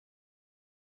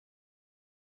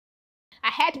I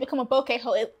had to become a bokeh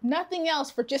hoe, if nothing else,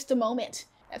 for just a moment.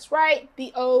 That's right,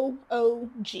 the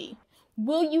OOG.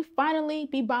 Will you finally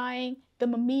be buying the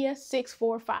Mamiya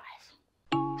 645?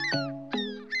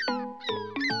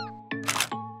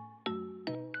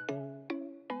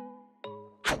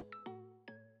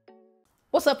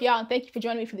 What's up, y'all, and thank you for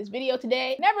joining me for this video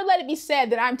today. Never let it be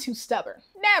said that I'm too stubborn.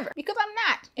 Never, because I'm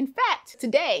not. In fact,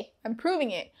 today, I'm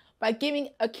proving it by giving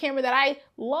a camera that I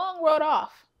long wrote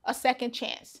off a second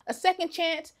chance. A second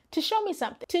chance to show me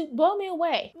something, to blow me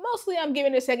away. Mostly I'm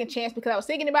giving it a second chance because I was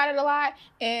thinking about it a lot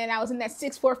and I was in that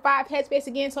 645 headspace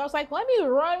again, so I was like, let me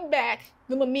run back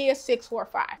the Mamiya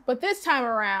 645. But this time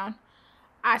around,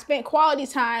 I spent quality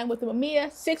time with the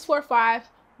Mamiya 645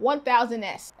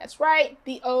 1000S. That's right,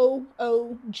 the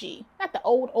OOG. Not the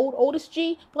oldest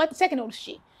G, but like the second oldest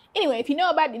G. Anyway, if you know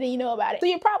about it, then you know about it. So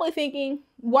you're probably thinking,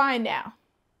 why now?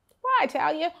 Why,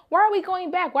 Talya? Why are we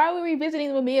going back? Why are we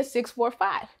revisiting the Mamiya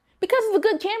 645? Because of the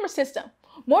good camera system.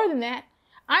 More than that,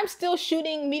 I'm still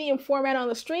shooting medium format on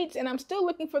the streets and I'm still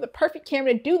looking for the perfect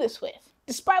camera to do this with.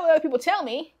 Despite what other people tell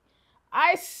me,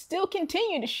 I still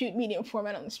continue to shoot medium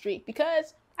format on the street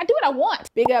because I do what I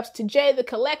want. Big ups to Jay the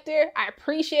Collector. I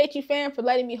appreciate you, fam, for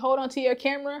letting me hold onto your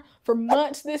camera for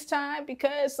months this time,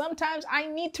 because sometimes I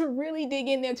need to really dig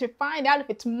in there to find out if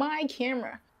it's my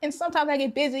camera. And sometimes I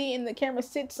get busy and the camera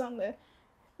sits on the,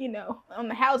 on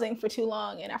the housing for too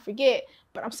long and I forget.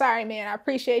 But I'm sorry, man. I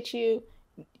appreciate you.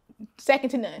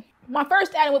 Second to none. My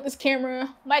first outing with this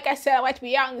camera, like I said, I like to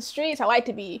be out in the streets. I like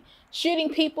to be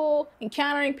shooting people,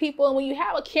 encountering people. And when you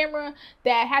have a camera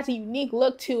that has a unique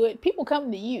look to it, people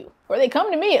come to you, or they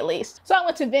come to me at least. So I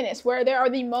went to Venice, where there are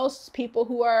the most people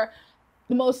who are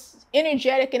the most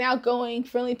energetic and outgoing,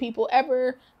 friendly people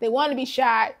ever. They want to be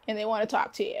shot and they want to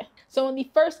talk to you. So in the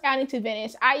first outing to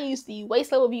Venice, I used the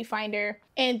waist level viewfinder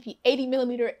and the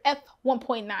 80mm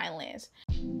f1.9 lens.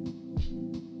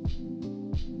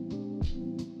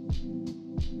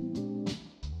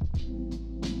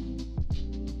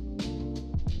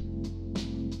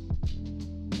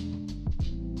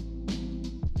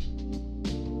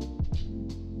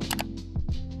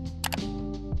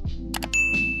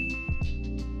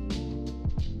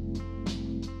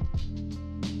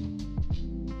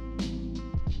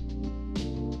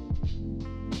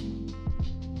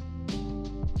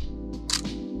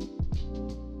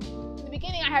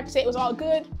 I have to say it was all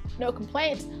good, no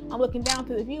complaints. I'm looking down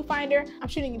through the viewfinder, I'm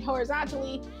shooting it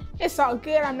horizontally. It's all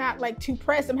good, I'm not like too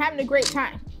pressed, I'm having a great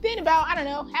time. Then about, I don't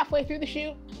know, halfway through the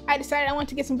shoot, I decided I wanted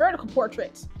to get some vertical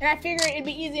portraits. And I figured it'd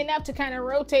be easy enough to kind of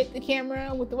rotate the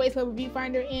camera with the waist level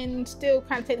viewfinder and still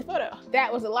kind of take the photo.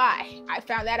 That was a lie. I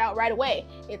found that out right away.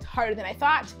 It's harder than I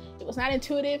thought, it was not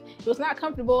intuitive, it was not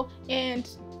comfortable, and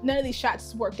none of these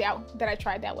shots worked out that I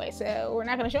tried that way, so we're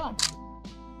not gonna show them.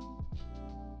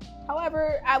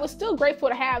 However, I was still grateful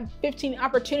to have 15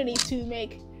 opportunities to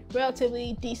make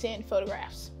relatively decent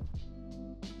photographs.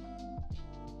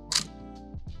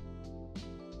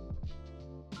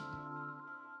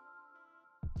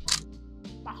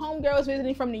 My homegirl was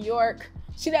visiting from New York.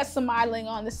 She does some modeling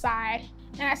on the side.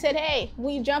 And I said, hey,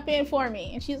 will you jump in for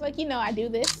me? And she's like, I do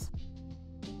this.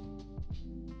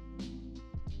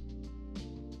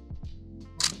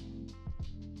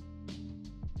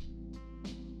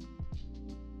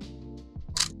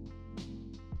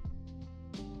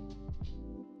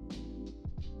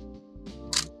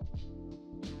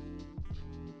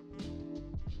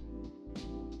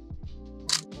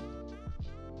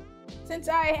 Since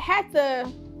I had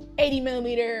the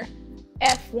 80mm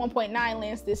f1.9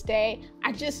 lens this day,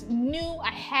 I just knew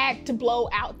I had to blow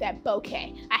out that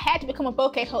bokeh. I had to become a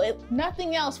bokeh hoe, if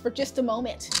nothing else, for just a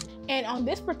moment. And on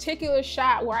this particular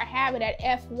shot where I have it at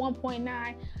f1.9,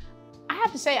 I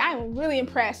have to say I'm really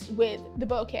impressed with the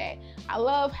bokeh. I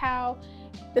love how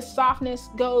the softness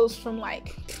goes from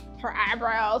like her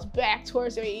eyebrows back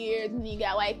towards her ears, and you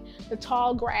got like the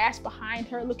tall grass behind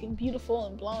her looking beautiful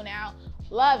and blown out.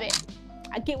 Love it.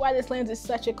 I get why this lens is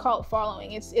such a cult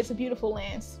following. It's a beautiful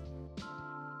lens.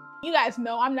 You guys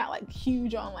know I'm not like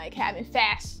huge on like having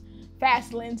fast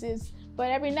lenses, but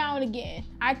every now and again,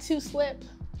 I too slip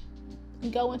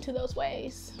and go into those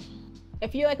ways.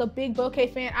 If you're like a big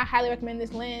bokeh fan, I highly recommend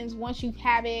this lens. Once you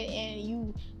have it and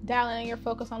you dial in your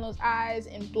focus on those eyes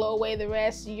and blow away the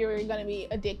rest, you're gonna be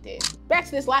addicted. Back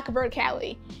to this lack of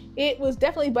verticality. It was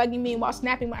definitely bugging me while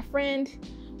snapping my friend.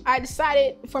 I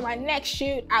decided for my next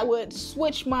shoot, I would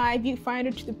switch my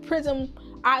viewfinder to the prism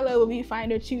eye level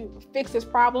viewfinder to fix this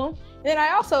problem. And then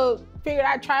I also figured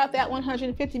I'd try out that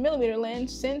 150mm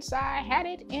lens since I had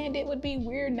it, and it would be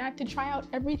weird not to try out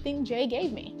everything Jay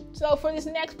gave me. So for this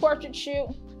next portrait shoot,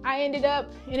 I ended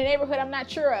up in a neighborhood I'm not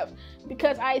sure of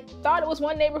because I thought it was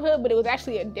one neighborhood, but it was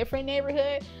actually a different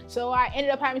neighborhood. So I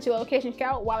ended up having to location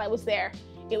scout while I was there.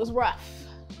 It was rough.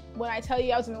 When I tell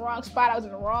you I was in the wrong spot, I was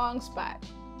in the wrong spot.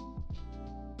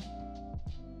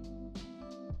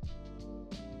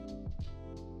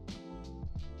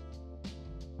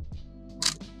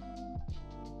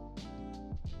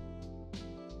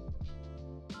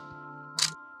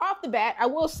 Off the bat, I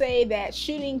will say that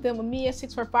shooting the Mamiya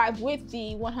 645 with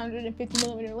the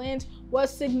 150mm lens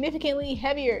was significantly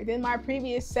heavier than my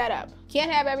previous setup.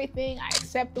 Can't have everything, I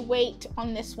accept the weight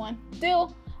on this one.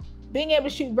 Still, being able to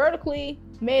shoot vertically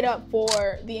made up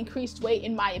for the increased weight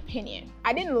in my opinion.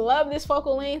 I didn't love this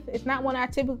focal length. It's not one I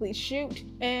typically shoot,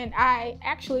 and I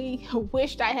actually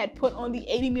wished I had put on the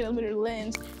 80mm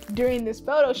lens during this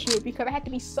photo shoot because I had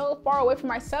to be so far away from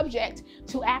my subject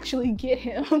to actually get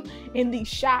him in these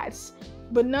shots.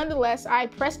 But nonetheless, I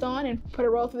pressed on and put a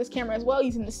roll through this camera as well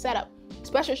using the setup.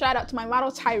 Special shout out to my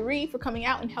model Tyree for coming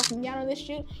out and helping me out on this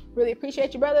shoot. Really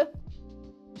appreciate you, brother.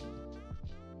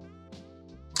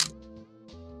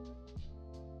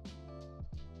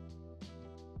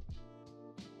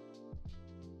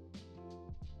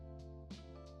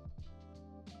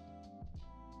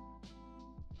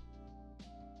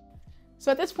 So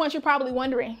at this point, you're probably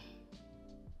wondering,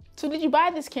 so did you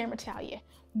buy this camera, Talya?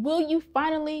 Will you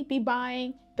finally be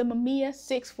buying the Mamiya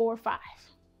 645?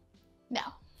 No,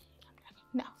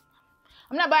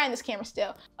 I'm not buying this camera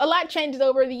still. A lot changes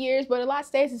over the years, but a lot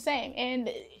stays the same.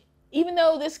 And even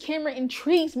though this camera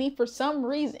intrigues me for some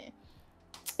reason,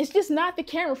 it's just not the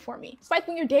camera for me. It's like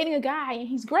when you're dating a guy and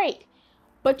he's great,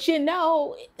 but you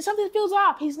know, something feels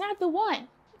off. He's not the one.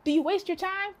 Do you waste your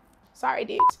time? Sorry,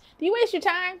 dudes. Do you waste your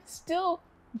time still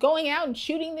going out and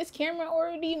shooting this camera,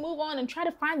 or do you move on and try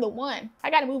to find the one? I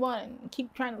gotta move on and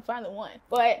keep trying to find the one.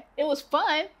 But it was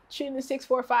fun shooting the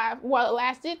 645 while it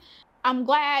lasted. I'm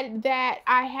glad that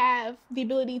I have the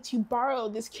ability to borrow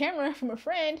this camera from a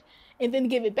friend and then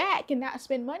give it back and not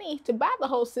spend money to buy the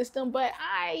whole system, but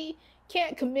I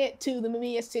can't commit to the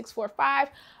Mamiya 645.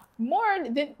 More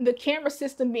than the camera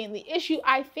system being the issue,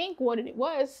 I think what it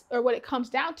was, or what it comes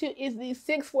down to, is the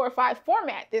 645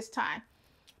 format this time.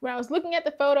 When I was looking at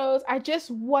the photos, I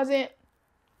just wasn't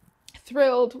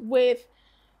thrilled with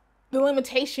the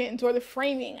limitations, or the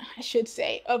framing, I should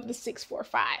say, of the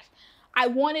 645. I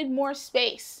wanted more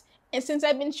space. And since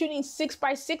I've been shooting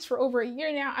 6x6 for over a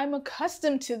year now, I'm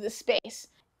accustomed to the space.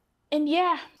 And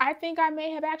yeah, I think I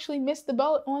may have actually missed the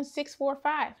boat on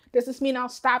 645. Does this mean I'll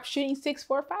stop shooting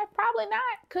 645? Probably not,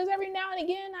 because every now and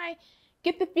again I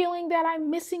get the feeling that I'm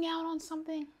missing out on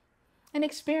something, an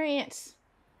experience.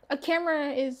 A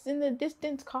camera is in the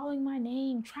distance calling my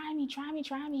name, try me, try me,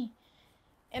 try me.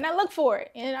 And I look for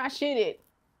it and I shoot it.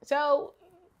 So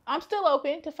I'm still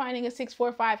open to finding a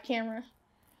 645 camera.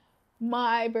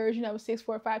 My version of a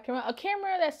 645 camera, a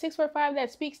camera that's 645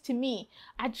 that speaks to me.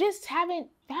 I just haven't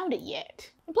found it yet.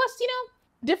 And plus, you know,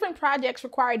 different projects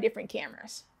require different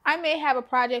cameras. I may have a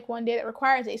project one day that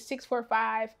requires a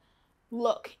 645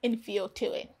 look and feel to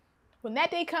it. When that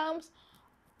day comes,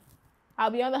 I'll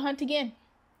be on the hunt again.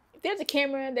 If there's a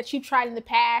camera that you tried in the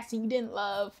past and you didn't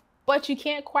love, but you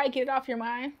can't quite get it off your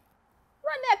mind,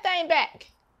 run that thing back.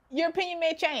 Your opinion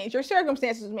may change, your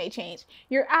circumstances may change,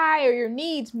 your eye or your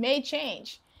needs may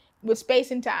change with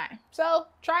space and time. So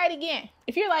try it again.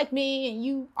 If you're like me and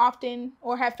you often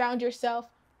or have found yourself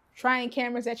trying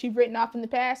cameras that you've written off in the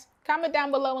past, comment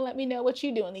down below and let me know what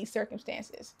you do in these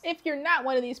circumstances. If you're not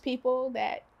one of these people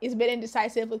that is a bit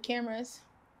indecisive with cameras,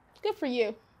 good for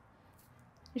you.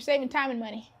 You're saving time and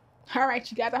money. All right,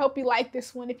 you guys, I hope you liked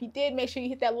this one. If you did, make sure you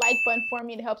hit that like button for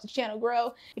me. It helps the channel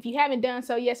grow. If you haven't done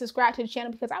so yet, subscribe to the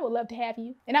channel because I would love to have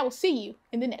you. And I will see you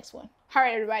in the next one. All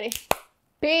right, everybody.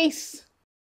 Peace.